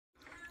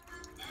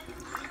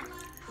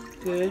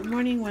Good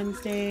morning,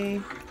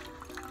 Wednesday.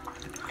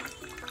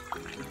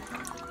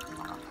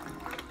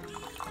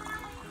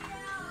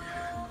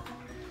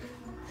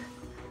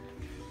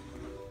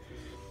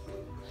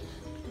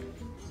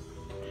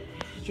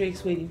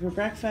 Drake's waiting for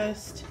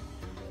breakfast.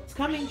 It's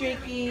coming,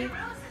 Drakey.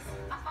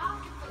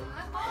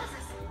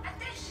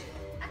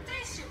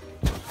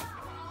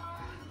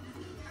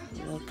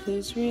 Look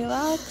who's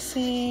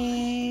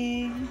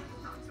relaxing.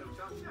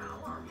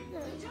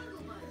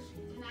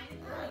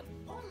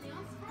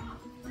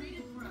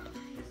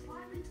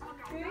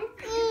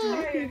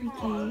 Hi, baby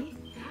K.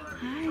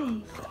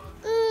 Hi.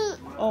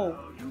 Oh.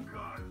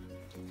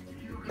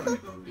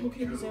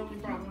 Okay, there's only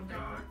problem.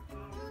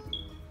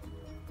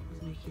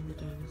 He's making the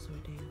dinosaur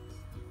dance.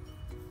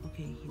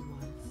 Okay, he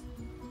was.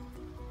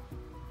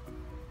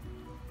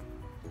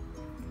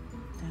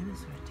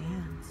 Dinosaur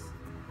dance.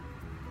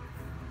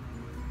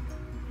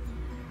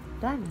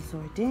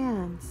 Dinosaur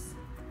dance.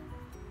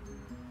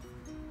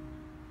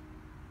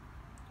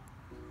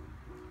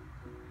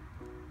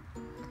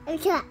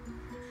 Okay.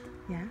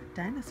 Yeah,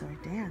 dinosaur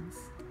dance.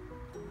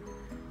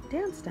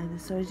 Dance,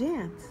 dinosaur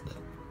dance.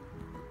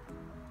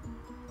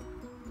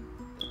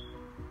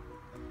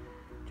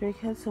 Drake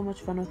had so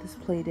much fun with his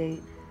play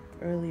date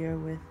earlier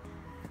with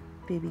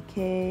baby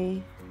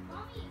K.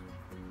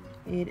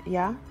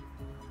 Yeah?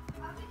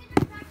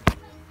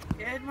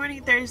 Good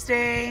morning,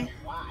 Thursday.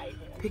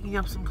 Picking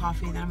up some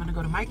coffee, then I'm gonna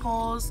go to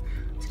Michael's.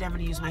 Today I'm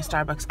gonna use my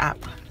Starbucks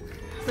app.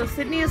 So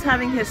Sydney is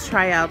having his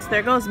tryouts.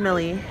 There goes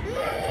Millie.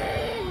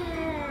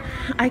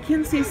 I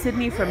can see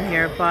Sydney from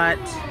here, but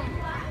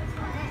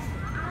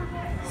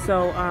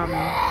so I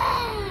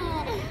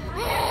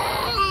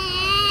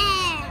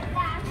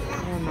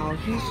don't know.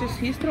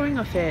 He's throwing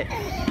a fit,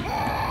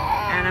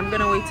 and I'm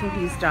gonna wait till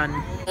he's done.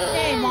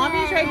 Hey,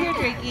 mommy's right here,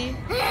 Drakey.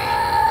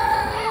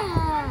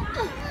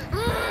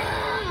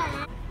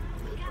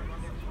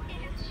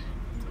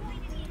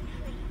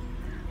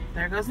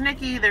 There goes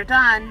Nikki. They're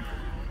done.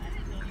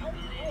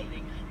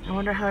 I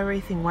wonder how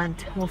everything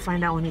went. We'll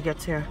find out when he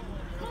gets here.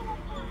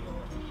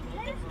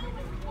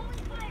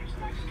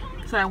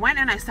 So I went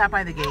and I stopped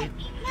by the gate.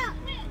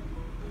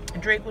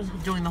 And Drake was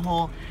doing the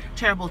whole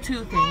terrible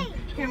 2 thing.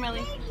 Here,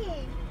 Millie.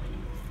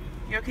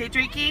 You okay,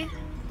 Drakey?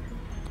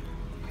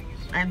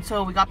 And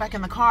so we got back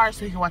in the car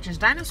so he could watch his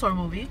dinosaur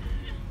movie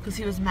because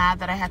he was mad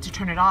that I had to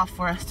turn it off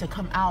for us to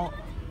come out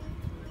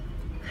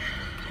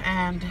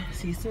and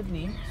see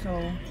Sydney.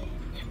 So,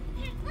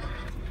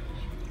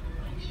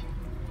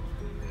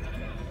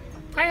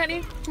 hi,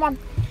 honey. Come on.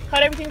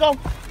 How'd everything go?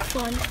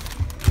 Fun.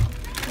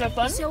 You have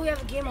fun? So we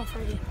have a game on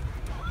Friday.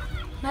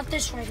 Not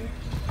this Friday.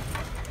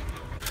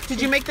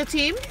 Did you make the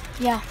team?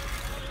 Yeah.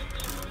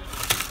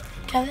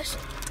 Got this?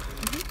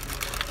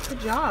 Good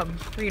job.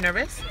 Were you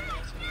nervous?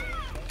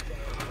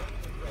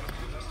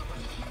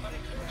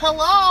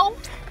 Hello?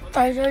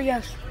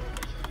 Yes.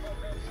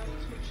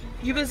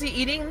 You busy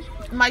eating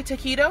my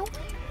taquito?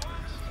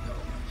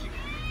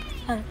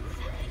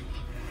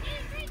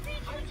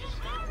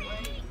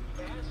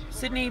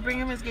 Sydney, bring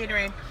him his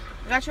Gatorade.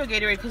 I got you a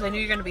Gatorade because I knew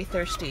you're going to be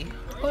thirsty.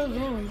 Oh,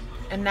 really?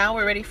 And now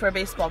we're ready for a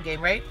baseball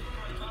game, right?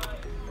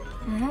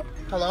 Mm-hmm.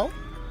 Hello?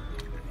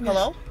 Yes.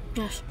 Hello?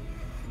 Yes.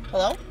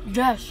 Hello?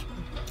 Yes.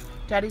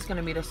 Daddy's going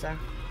to meet us there.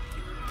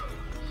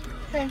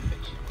 Okay.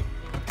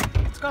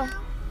 Let's go.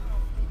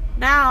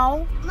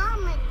 Now.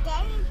 Mama,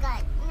 Daddy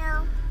got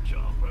no.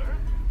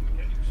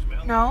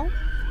 No?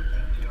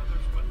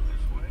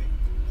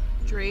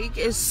 Drake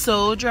is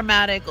so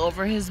dramatic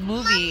over his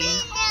movie.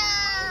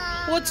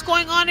 What's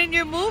going on in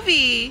your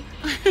movie?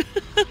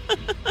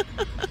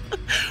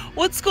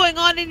 What's going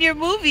on in your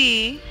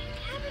movie?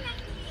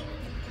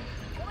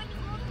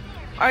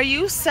 Are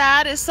you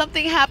sad? Is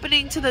something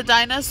happening to the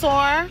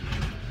dinosaur?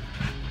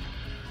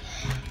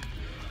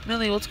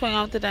 Millie, what's going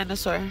on with the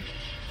dinosaur?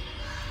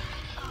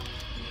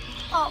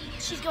 Oh,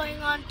 she's going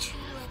on to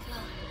like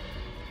a...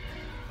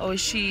 Oh,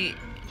 is she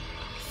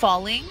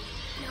falling?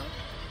 No.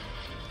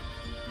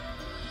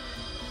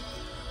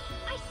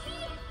 I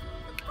see it!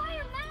 The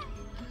fire mat!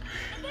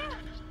 There!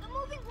 The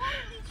moving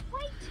water leads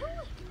right to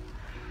it!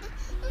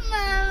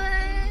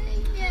 Mama,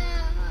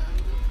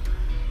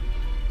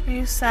 no. Are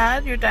you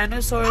sad? Your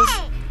dinosaurs...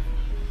 Hey!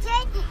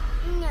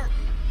 No.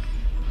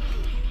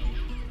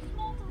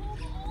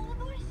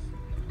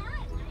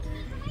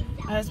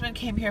 My husband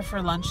came here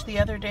for lunch the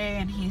other day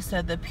and he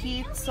said the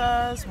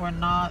pizzas were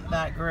not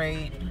that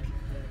great.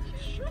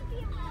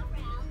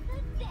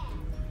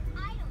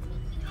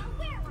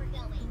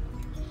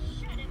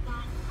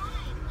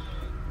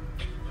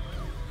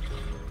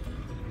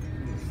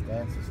 This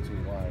stance is too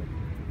wide.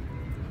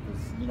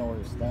 You know where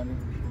you're standing?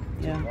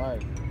 Yeah. Too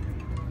wide.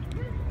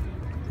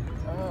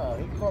 Ah,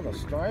 he called a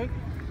strike?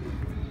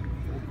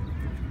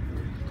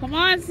 Come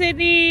on,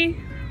 Sydney.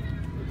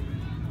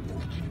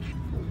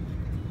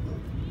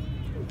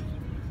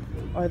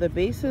 Are the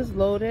bases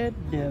loaded?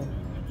 No.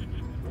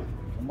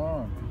 Come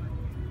on.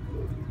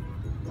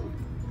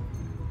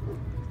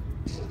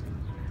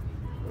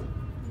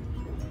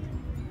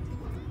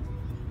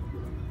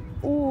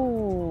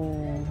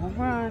 Ooh, home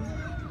run.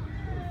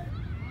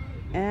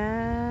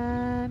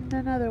 And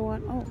And another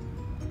one. Oh.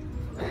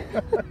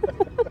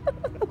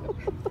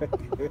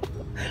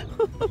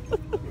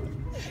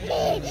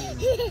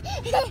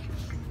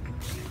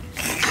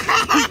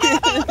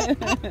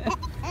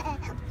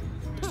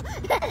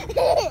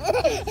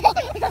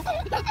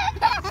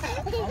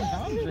 Calm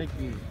down,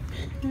 Vicky.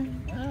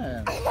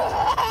 Yeah.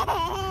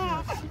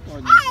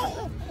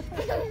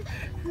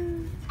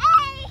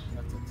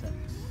 That's a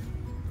text.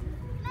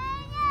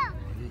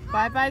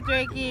 Bye-bye,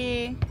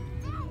 Drakey.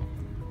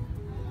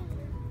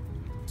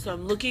 So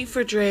I'm looking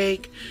for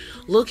Drake,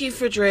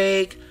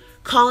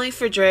 calling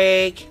for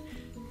Drake.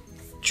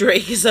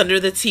 Drake is under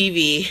the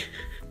TV.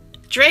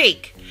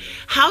 Drake,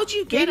 how did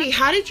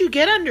you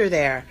get under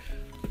there?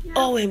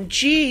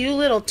 OMG, you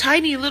little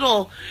tiny boy,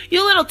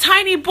 you little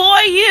tiny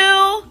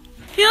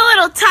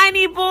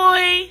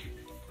boy.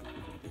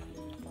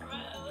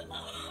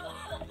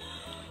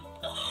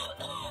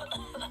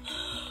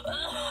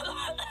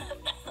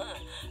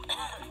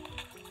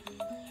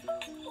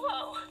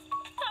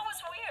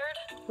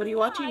 What are you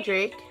watching,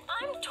 Drake?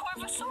 I'm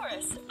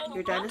Torvosaurus. And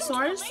Your welcome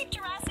dinosaurs? to the late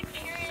Jurassic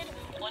period,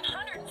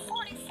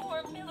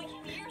 144 million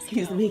years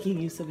He's ago. making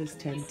use of his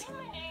tent. This is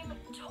my name,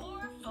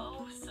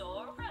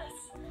 Torvosaurus.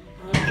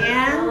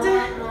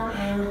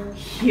 And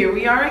here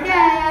we are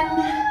again.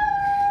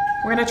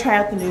 We're gonna try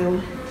out the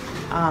new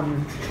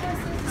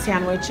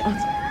sandwich.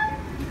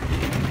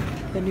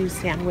 The new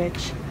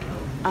sandwich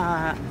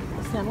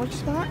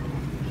spot.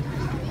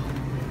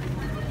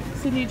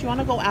 Sydney, do you want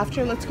to go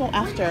after? Let's go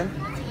after.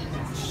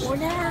 Oh,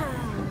 yeah.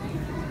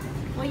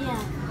 Oh, yeah.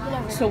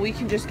 Whatever. So we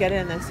can just get in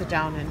and then sit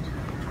down and.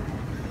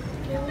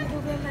 Can we go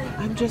get my...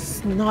 I'm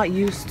just not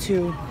used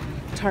to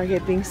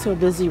Target being so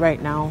busy right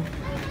now.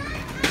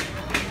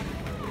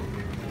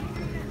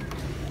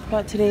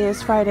 But today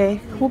is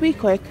Friday. We'll be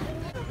quick.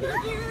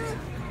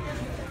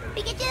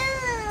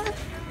 Pikachu!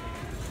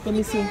 Let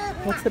me see.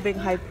 What's the big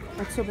hype?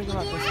 What's so big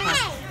about this car?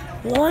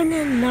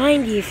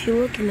 190 if you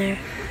look in there.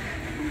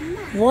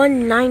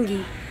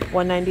 190.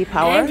 190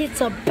 power. And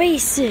it's a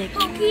basic.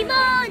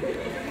 Pokemon!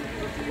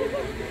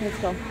 Let's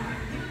go.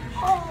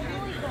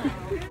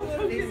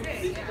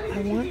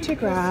 I want to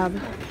grab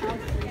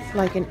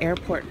like an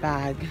airport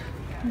bag.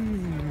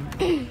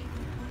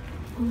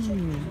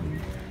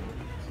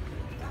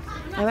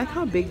 I like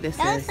how big this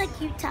That is, looks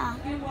like Utah.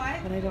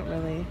 but I don't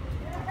really.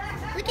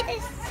 Look at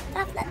this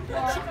stuff that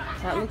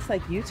That looks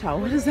like Utah.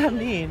 What does that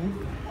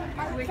mean?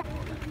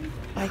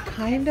 I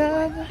kind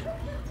of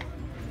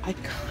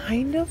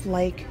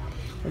like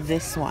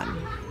this one.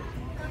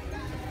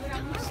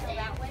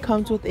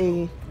 Comes with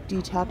a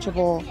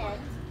detachable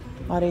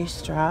body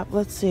strap.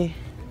 Let's see.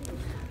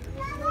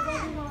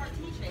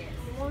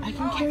 I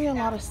can carry a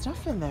lot of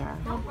stuff in there.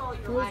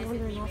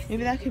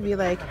 Maybe that could be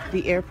like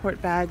the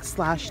airport bag /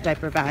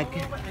 diaper bag.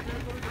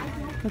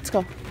 Let's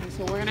go.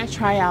 So we're gonna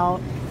try out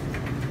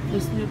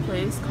this new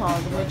place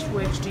called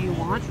Which Do You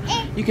Want?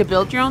 You could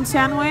build your own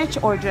sandwich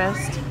or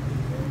just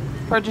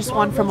purchase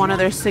one from one of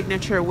their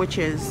signature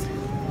witches.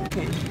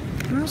 Okay.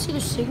 Let me see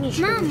the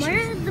signature. Mom,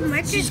 where are the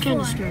This is markers kind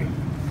of for? scary.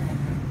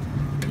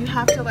 You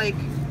have to like,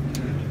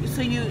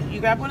 so you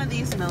grab one of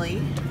these,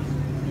 Millie,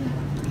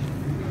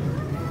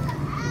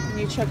 and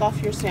you check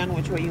off your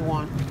sandwich what you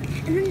want.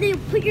 And then they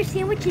put your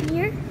sandwich in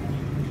here?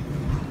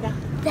 Yeah.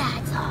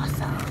 That's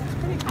awesome.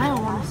 I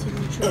don't want a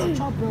signature. Which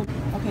I'll build.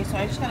 Okay, so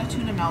I just got a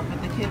tuna melt,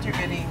 but the kids are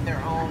getting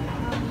their own.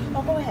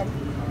 Oh, go ahead.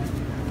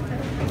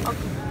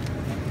 Okay.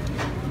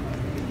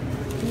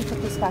 Can you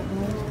put this back in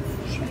there?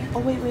 Oh,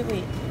 wait.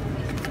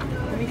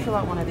 Let me fill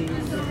out one of these.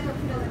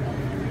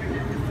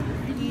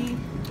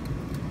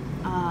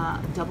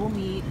 Double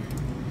meat,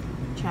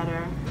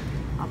 cheddar,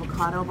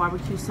 avocado,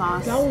 barbecue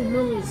sauce,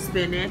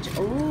 spinach.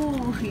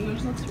 Oh,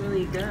 yours looks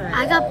really good.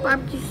 I got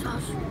barbecue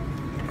sauce.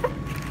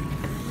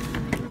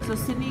 So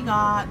Sydney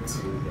got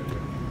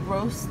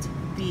roast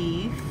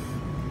beef,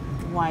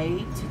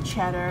 white,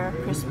 cheddar,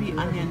 crispy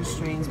onion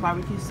strings,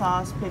 barbecue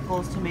sauce,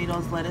 pickles,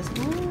 tomatoes, lettuce.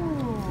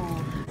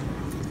 Ooh.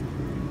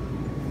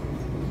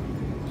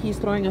 He's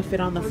throwing a fit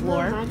on the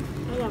floor.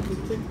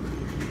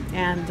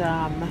 And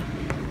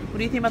what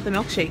do you think about the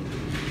milkshake?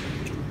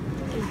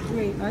 It's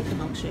great. I like the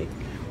milkshake.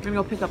 We're gonna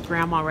go pick up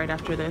Grandma right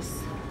after this.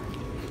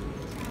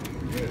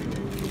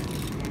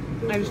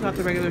 I just got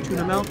the regular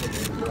tuna milk,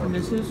 and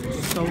this is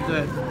so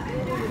good.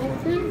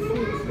 So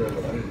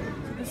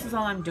this is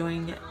all I'm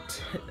doing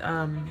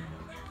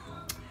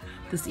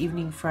this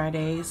evening,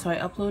 Friday. So I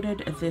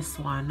uploaded this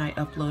one. I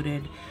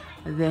uploaded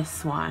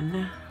this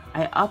one.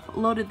 I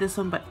uploaded this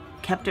one, but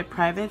kept it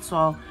private. So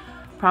I'll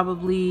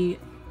probably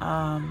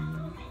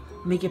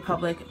make it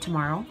public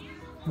tomorrow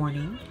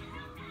morning.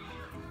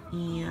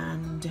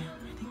 And I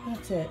think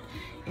that's it.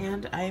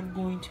 And I'm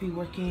going to be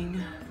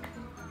working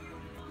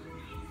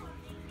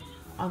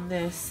on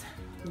this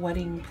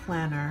wedding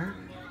planner.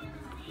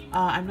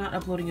 I'm not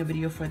uploading a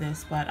video for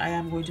this, but I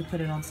am going to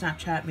put it on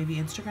Snapchat, maybe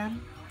Instagram.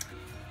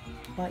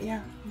 But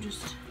yeah,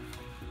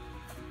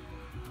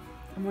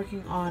 I'm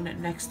working on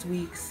next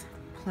week's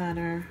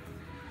planner.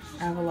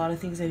 I have a lot of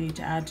things I need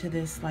to add to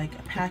this,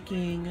 like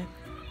packing,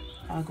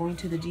 going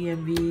to the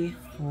DMV,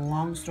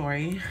 long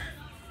story.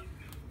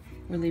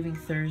 We're leaving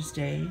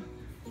Thursday.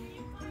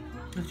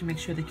 I have to make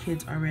sure the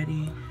kids are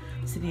ready.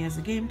 Sydney has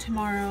a game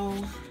tomorrow.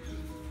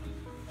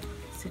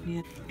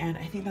 And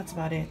I think that's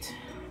about it.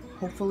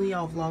 Hopefully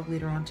I'll vlog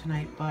later on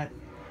tonight, but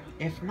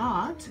if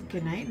not,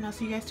 good night and I'll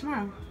see you guys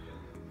tomorrow.